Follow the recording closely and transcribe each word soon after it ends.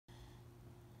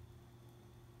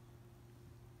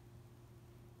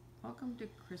Welcome to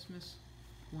Christmas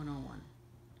 101.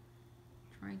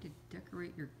 Trying to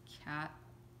decorate your cat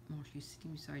while she's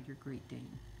sitting beside your Great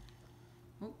Dane.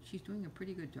 Oh, she's doing a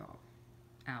pretty good job.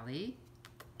 Allie,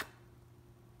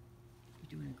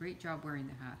 you're doing a great job wearing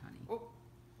the hat, honey. Oh.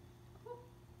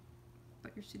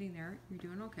 But you're sitting there, you're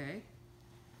doing okay.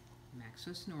 Max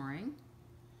is snoring.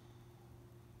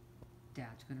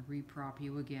 Dad's gonna reprop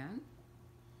you again,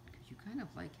 because you kind of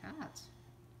like hats.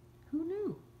 Who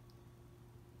knew?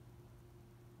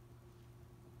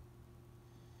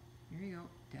 Here you go.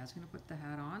 Dad's gonna put the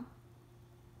hat on.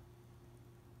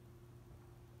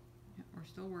 Yeah, we're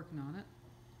still working on it.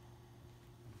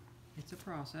 It's a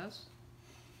process.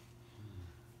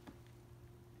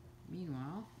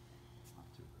 Meanwhile,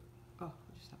 oh,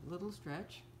 we'll just have a little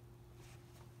stretch.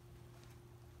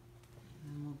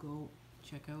 And then we'll go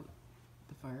check out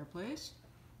the fireplace,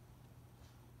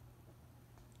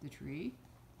 the tree,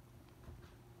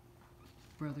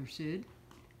 Brother Sid,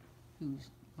 who's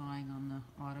lying on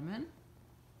the ottoman,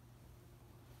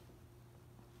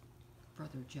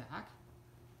 Brother Jack,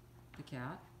 the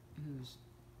cat, who's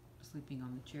sleeping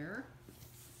on the chair,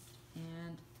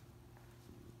 and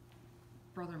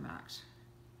Brother Max,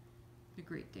 the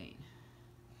Great Dane,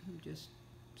 who just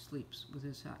sleeps with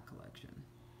his hat collection.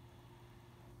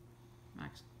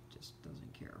 Max just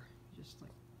doesn't care. Just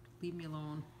like, leave me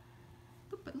alone.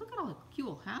 But look at all the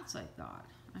cool hats I've got.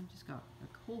 I've just got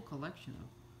a whole collection of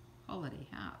holiday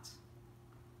hats.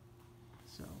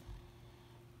 So,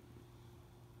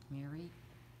 Mary,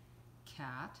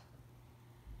 cat,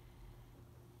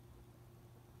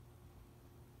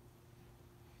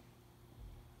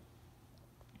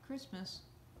 Christmas,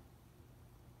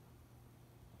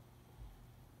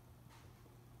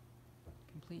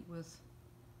 complete with,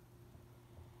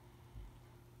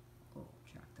 oh,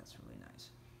 Jack, that's really nice.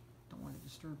 Don't want to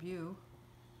disturb you.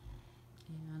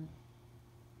 And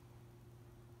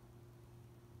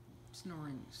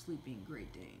Snoring, sleeping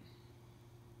Great Dane.